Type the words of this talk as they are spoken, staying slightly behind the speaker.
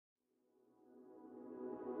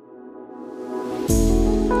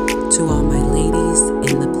To all my ladies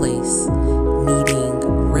in the place, needing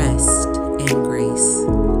rest and grace,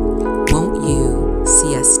 won't you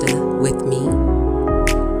siesta with me?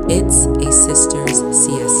 It's a sister's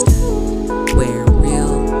siesta, where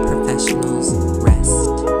real professionals rest.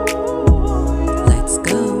 Let's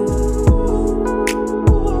go.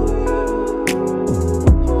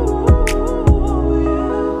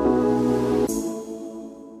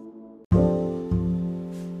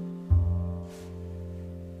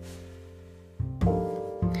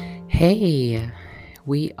 Hey,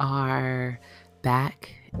 we are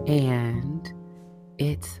back and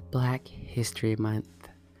it's Black History Month.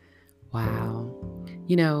 Wow.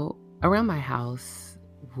 Around my house,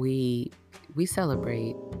 we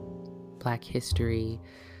celebrate Black history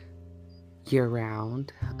year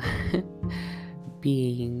round,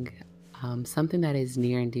 being something that is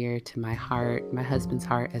near and dear to my heart, my husband's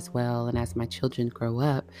heart as well. And as my children grow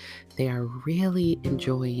up, they are really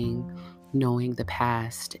enjoying knowing the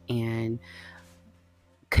past and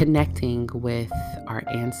connecting with our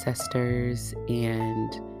ancestors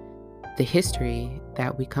and the history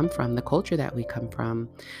that we come from, the culture that we come from.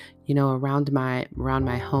 Around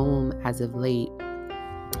my home as of late,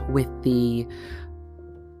 with the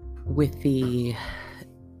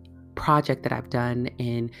project that I've done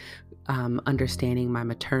in understanding my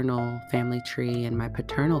maternal family tree and my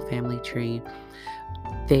paternal family tree,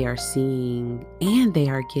 they are seeing and they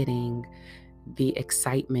are getting the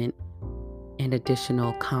excitement and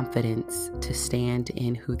additional confidence to stand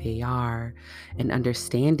in who they are and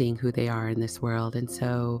understanding who they are in this world. And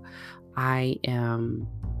so I am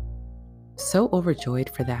so overjoyed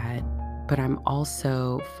for that. But I'm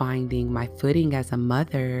also finding my footing as a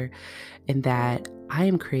mother in that I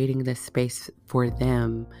am creating this space for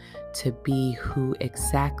them to be who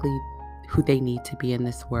they need to be in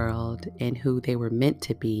this world and who they were meant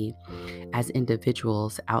to be as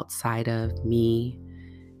individuals outside of me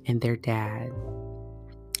and their dads,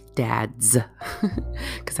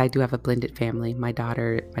 because I do have a blended family. My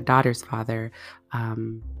daughter's father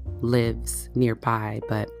lives nearby,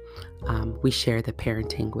 but we share the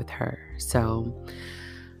parenting with her. So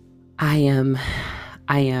I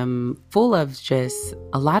am full of just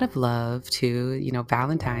a lot of love too.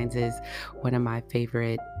 Valentine's is one of my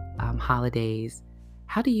favorite holidays.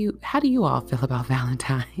 How do you all feel about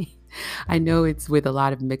Valentine's? I know it's with a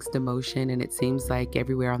lot of mixed emotion, and it seems like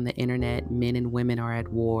everywhere on the internet, men and women are at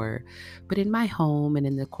war. But in my home and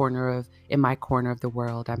in my corner of the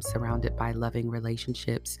world, I'm surrounded by loving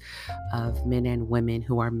relationships of men and women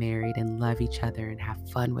who are married and love each other and have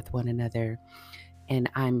fun with one another. And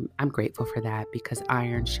I'm grateful for that, because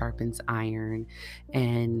iron sharpens iron.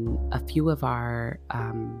 And a few of our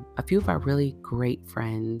really great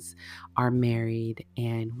friends are married,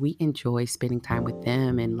 and we enjoy spending time with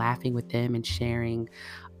them and laughing with them and sharing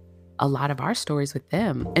a lot of our stories with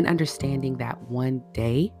them, and understanding that one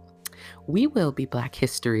day we will be Black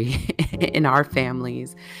history in our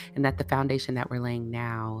families, and that the foundation that we're laying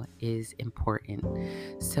now is important.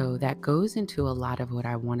 So that goes into a lot of what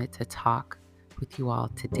I wanted to talk with you all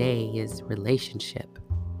today is relationship,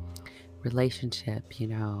 the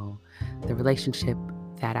relationship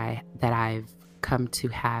that I've come to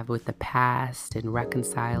have with the past, and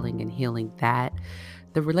reconciling and healing that,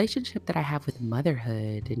 the relationship that I have with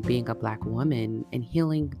motherhood and being a Black woman, and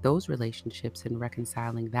healing those relationships and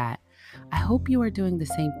reconciling that. I hope you are doing the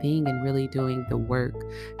same thing and really doing the work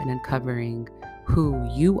and uncovering who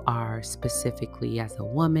you are specifically as a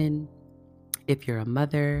woman, if you're a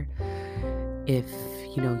mother, if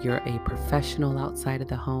you're a professional outside of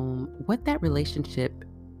the home, what that relationship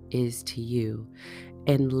is to you.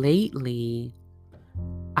 And lately,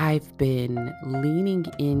 I've been leaning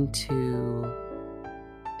into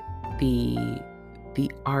the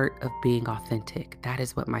art of being authentic. That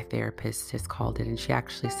is what my therapist has called it, and she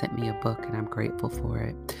actually sent me a book, and I'm grateful for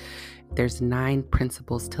it. There's 9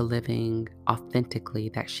 principles to living authentically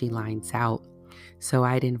that she lines out. So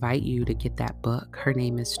I'd invite you to get that book. Her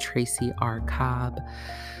name is Tracy R. Cobb.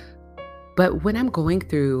 But when I'm going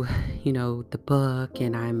through, the book,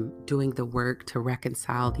 and I'm doing the work to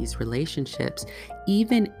reconcile these relationships,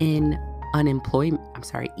 even in employment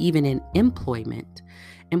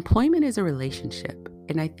is a relationship.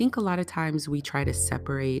 And I think a lot of times we try to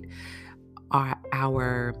separate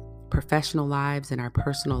our professional lives and our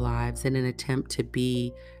personal lives in an attempt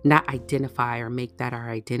to not identify or make that our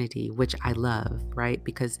identity, which I love, right?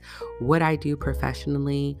 Because what I do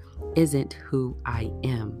professionally isn't who I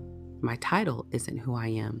am. My title isn't who I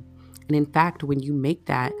am. And in fact, when you make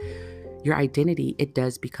that your identity, it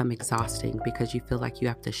does become exhausting, because you feel like you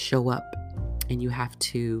have to show up and you have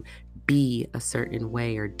to be a certain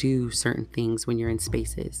way or do certain things when you're in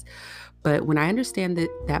spaces. But when I understand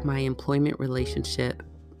that my employment relationship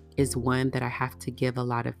is one that I have to give a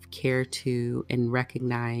lot of care to and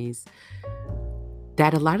recognize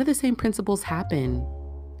that a lot of the same principles happen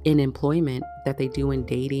in employment that they do in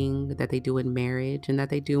dating, that they do in marriage, and that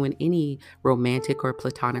they do in any romantic or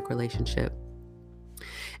platonic relationship.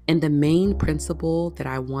 And the main principle that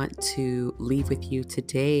I want to leave with you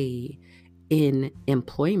today in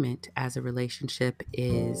employment as a relationship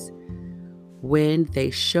is when they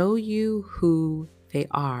show you who they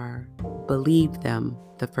are, believe them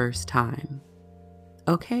the first time.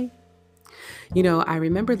 Okay? I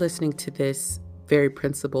remember listening to this very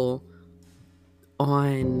principle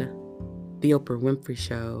on the Oprah Winfrey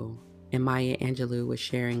Show, and Maya Angelou was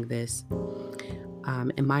sharing this.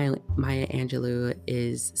 And Maya Angelou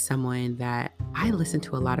is someone that I listen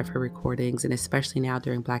to a lot of her recordings, and especially now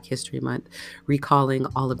during Black History Month, recalling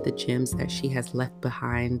all of the gems that she has left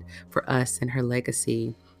behind for us and her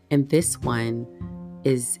legacy. And this one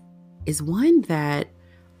is one that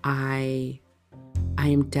I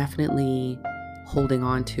am definitely holding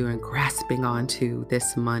on to and grasping onto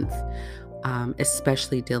this month,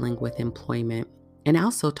 especially dealing with employment and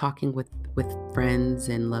also talking with friends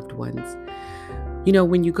and loved ones.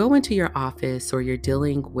 When you go into your office or you're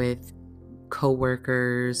dealing with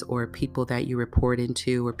coworkers or people that you report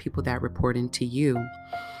into or people that report into you,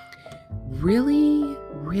 really,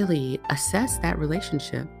 really assess that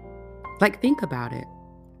relationship. Like, think about it.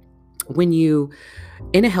 When you,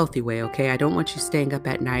 in a healthy way, okay? I don't want you staying up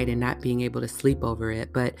at night and not being able to sleep over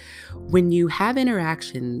it. But when you have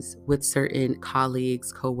interactions with certain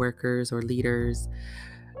colleagues, coworkers, or leaders,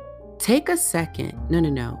 take a second.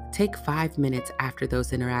 No. Take 5 minutes after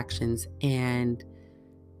those interactions and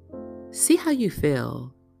see how you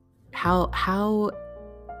feel. How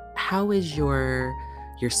is your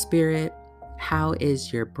spirit? How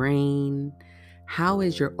is your brain? How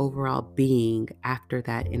is your overall being after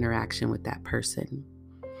that interaction with that person?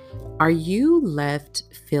 Are you left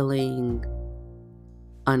feeling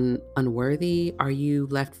unworthy? Are you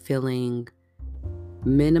left feeling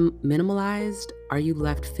minimalized? Are you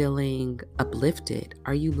left feeling uplifted?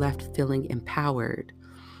 Are you left feeling empowered?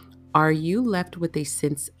 Are you left with a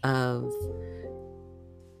sense of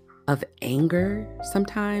anger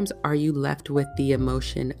sometimes? Are you left with the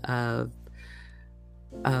emotion of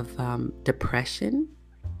depression?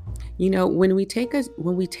 When we take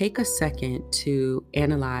a second to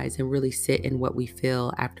analyze and really sit in what we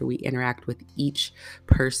feel after we interact with each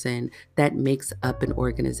person that makes up an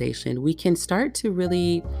organization, we can start to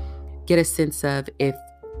really get a sense of if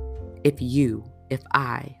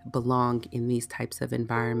I belong in these types of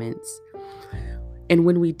environments. And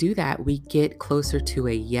when we do that, we get closer to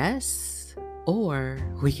a yes or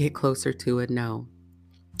we get closer to a no.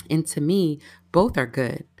 And to me, both are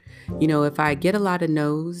good. If I get a lot of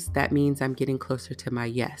no's, that means I'm getting closer to my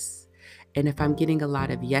yes. And if I'm getting a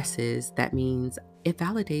lot of yeses, that means it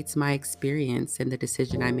validates my experience and the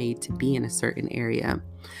decision I made to be in a certain area.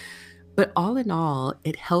 But all in all,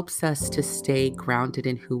 it helps us to stay grounded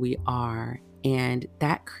in who we are. And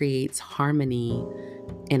that creates harmony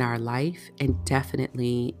in our life and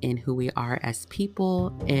definitely in who we are as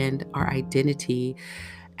people and our identity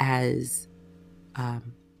as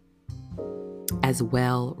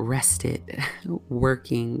well-rested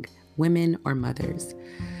working women or mothers.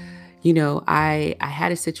 I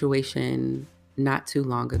had a situation not too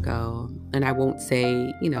long ago, and I won't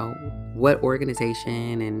say, what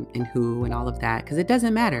organization and who and all of that, because it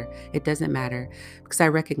doesn't matter. It doesn't matter because I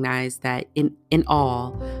recognize that in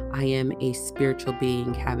all, I am a spiritual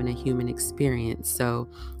being having a human experience. So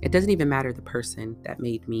it doesn't even matter the person that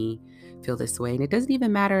made me feel this way. And it doesn't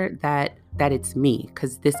even matter that it's me,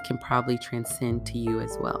 because this can probably transcend to you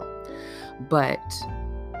as well. But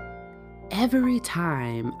every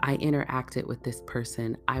time I interacted with this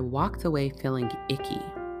person, I walked away feeling icky.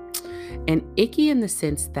 And icky in the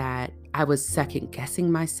sense that I was second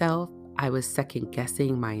guessing myself. I was second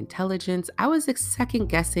guessing my intelligence. I was second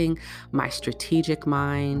guessing my strategic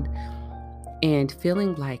mind and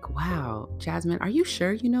feeling like, wow, Jasmine, are you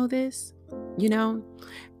sure you know this?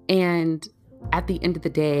 And at the end of the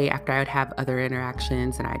day, after I would have other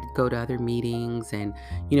interactions and I'd go to other meetings and,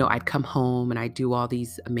 I'd come home and I'd do all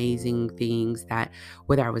these amazing things that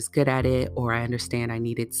whether I was good at it or I understand I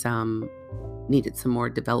needed some more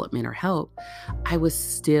development or help, I was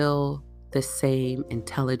still the same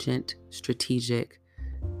intelligent, strategic,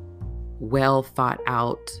 well thought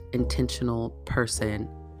out, intentional person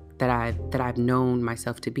that I've known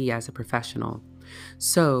myself to be as a professional.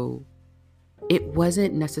 So it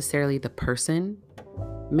wasn't necessarily the person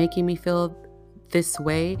making me feel this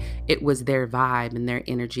way, it was their vibe and their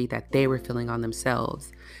energy that they were feeling on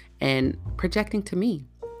themselves and projecting to me.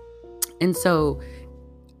 And so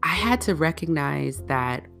I had to recognize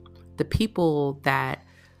that the people that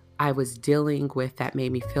I was dealing with that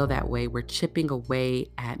made me feel that way were chipping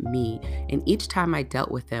away at me. And each time I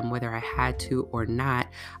dealt with them, whether I had to or not,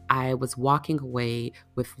 I was walking away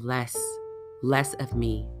with less of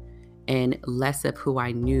me and less of who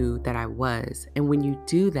I knew that I was. And when you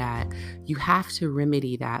do that, you have to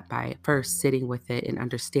remedy that by first sitting with it and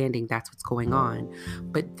understanding that's what's going on.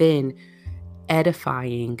 But then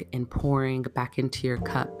edifying and pouring back into your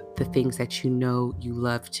cup the things that you know you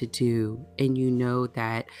love to do and you know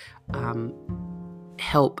that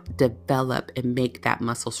help develop and make that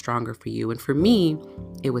muscle stronger for you. And for me,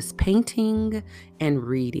 it was painting and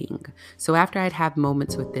reading. So after I'd have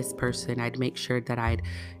moments with this person, I'd make sure that I'd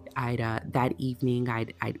that evening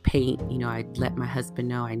I'd paint. I'd let my husband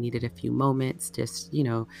know I needed a few moments just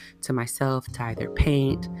to myself to either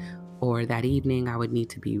paint, or that evening I would need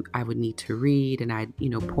to read, and I'd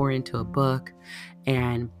pour into a book,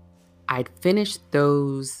 and I'd finish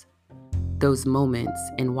those moments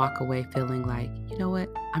and walk away feeling like, you know what,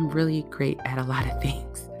 I'm really great at a lot of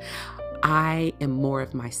things. I am more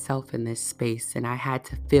of myself in this space, and I had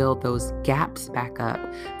to fill those gaps back up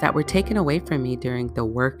that were taken away from me during the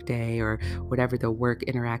work day or whatever the work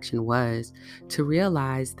interaction was, to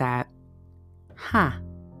realize that,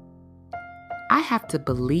 I have to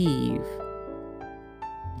believe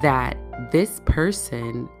that this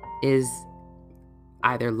person is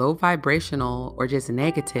either low vibrational or just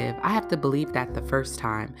negative. I have to believe that the first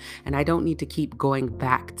time, and I don't need to keep going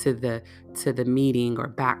back to the meeting or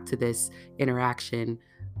back to this interaction,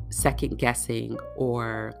 second guessing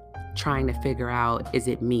or trying to figure out, is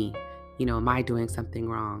it me? Am I doing something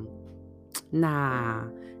wrong? Nah,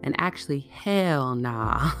 and actually, hell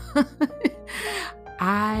nah.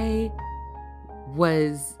 I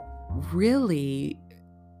was really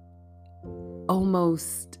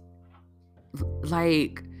almost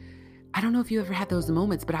like, I don't know if you ever had those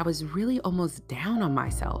moments, but I was really almost down on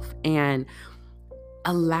myself and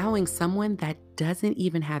allowing someone that doesn't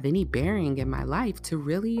even have any bearing in my life to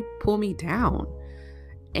really pull me down.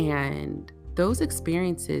 And those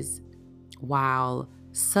experiences, while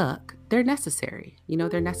suck, they're necessary.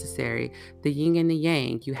 They're necessary. The yin and the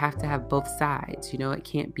yang, you have to have both sides. It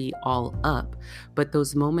can't be all up. But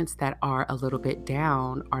those moments that are a little bit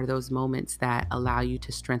down are those moments that allow you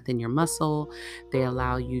to strengthen your muscle. They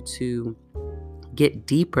allow you to get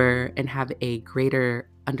deeper and have a greater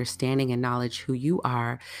understanding and knowledge who you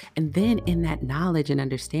are. And then in that knowledge and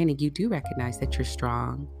understanding, you do recognize that you're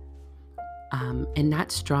strong. And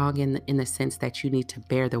not strong in the sense that you need to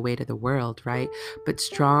bear the weight of the world, right? But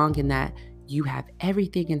strong in that you have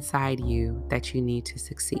everything inside you that you need to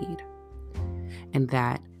succeed. And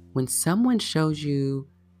that when someone shows you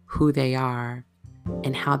who they are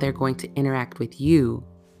and how they're going to interact with you,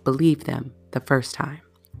 believe them the first time.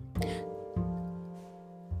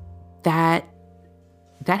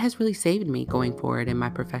 That has really saved me going forward in my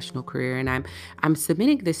professional career. And I'm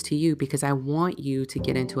submitting this to you because I want you to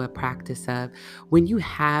get into a practice of, when you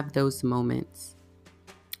have those moments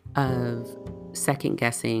of second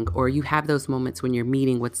guessing, or you have those moments when you're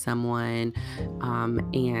meeting with someone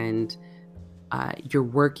and you're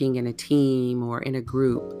working in a team or in a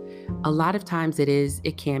group, a lot of times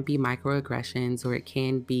it can be microaggressions, or it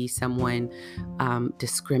can be someone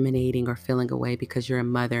discriminating or feeling away because you're a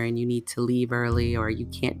mother and you need to leave early, or you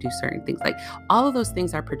can't do certain things. Like, all of those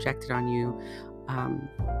things are projected on you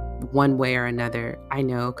one way or another. I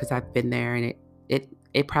know, because I've been there, and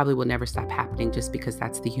it probably will never stop happening just because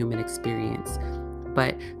that's the human experience.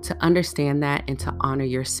 But to understand that and to honor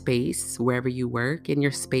your space wherever you work, and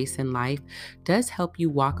your space in life, does help you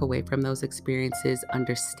walk away from those experiences,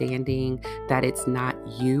 understanding that it's not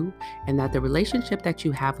you, and that the relationship that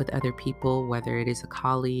you have with other people, whether it is a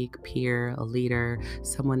colleague, peer, a leader,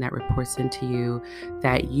 someone that reports into you,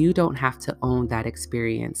 that you don't have to own that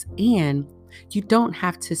experience. And you don't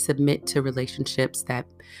have to submit to relationships that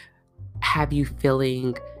have you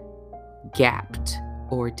feeling gapped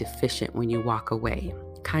or deficient when you walk away.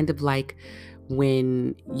 Kind of like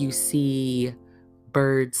when you see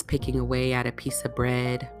birds picking away at a piece of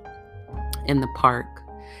bread in the park.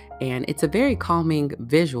 And it's a very calming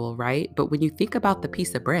visual, right? But when you think about the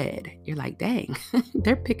piece of bread, you're like, dang,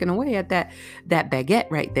 they're picking away at that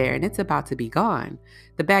baguette right there, and it's about to be gone.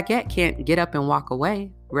 The baguette can't get up and walk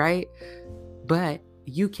away, right? But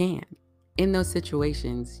you can. In those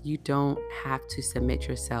situations, you don't have to submit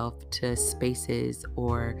yourself to spaces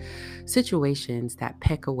or situations that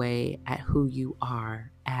peck away at who you are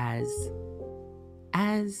as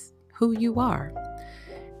who you are.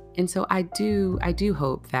 And so I do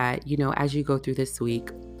hope that, as you go through this week,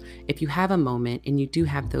 if you have a moment and you do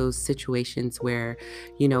have those situations where,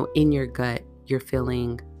 in your gut, you're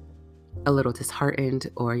feeling a little disheartened,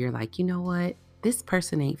 or you're like, you know what, this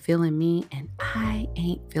person ain't feeling me and I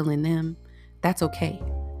ain't feeling them. That's okay.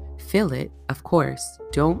 Feel it, of course.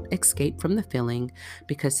 Don't escape from the feeling,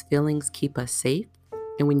 because feelings keep us safe.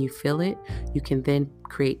 And when you feel it, you can then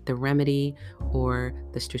create the remedy or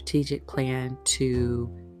the strategic plan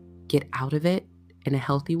to get out of it in a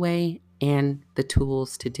healthy way, and the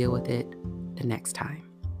tools to deal with it the next time.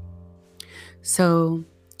 So,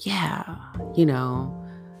 yeah,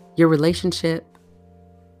 your relationship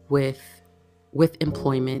with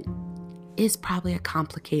employment is probably a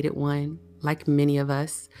complicated one. Like many of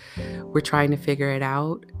us, we're trying to figure it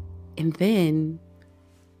out. And then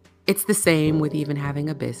it's the same with even having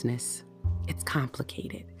a business. It's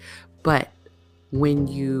complicated. But when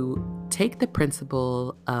you take the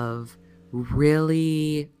principle of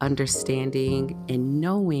really understanding and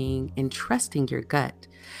knowing and trusting your gut,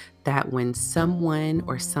 that when someone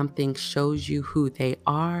or something shows you who they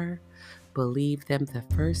are, believe them the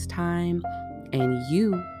first time, and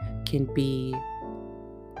you can be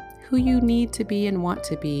who you need to be and want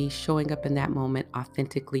to be, showing up in that moment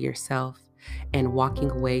authentically yourself and walking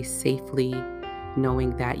away safely,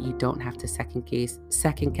 knowing that you don't have to second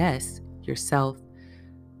guess yourself,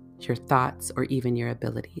 your thoughts, or even your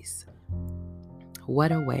abilities.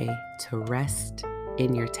 What a way to rest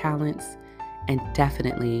in your talents, and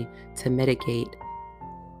definitely to mitigate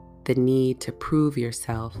the need to prove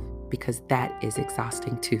yourself, because that is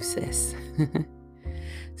exhausting too, sis.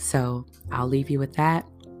 So I'll leave you with that.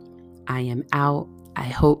 I am out. I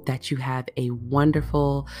hope that you have a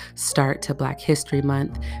wonderful start to Black History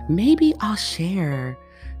Month. Maybe I'll share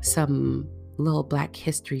some little Black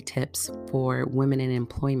history tips for women in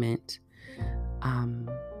employment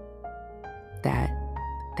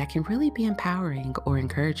that can really be empowering or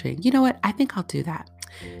encouraging. You know what? I think I'll do that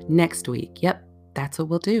next week. Yep, that's what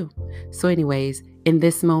we'll do. So anyways, in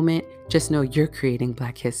this moment, just know you're creating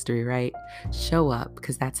Black history, right? Show up,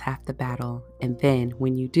 because that's half the battle. And then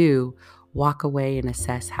when you do, walk away and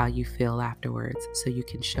assess how you feel afterwards, so you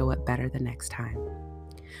can show up better the next time.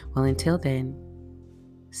 Well, until then,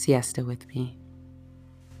 siesta with me.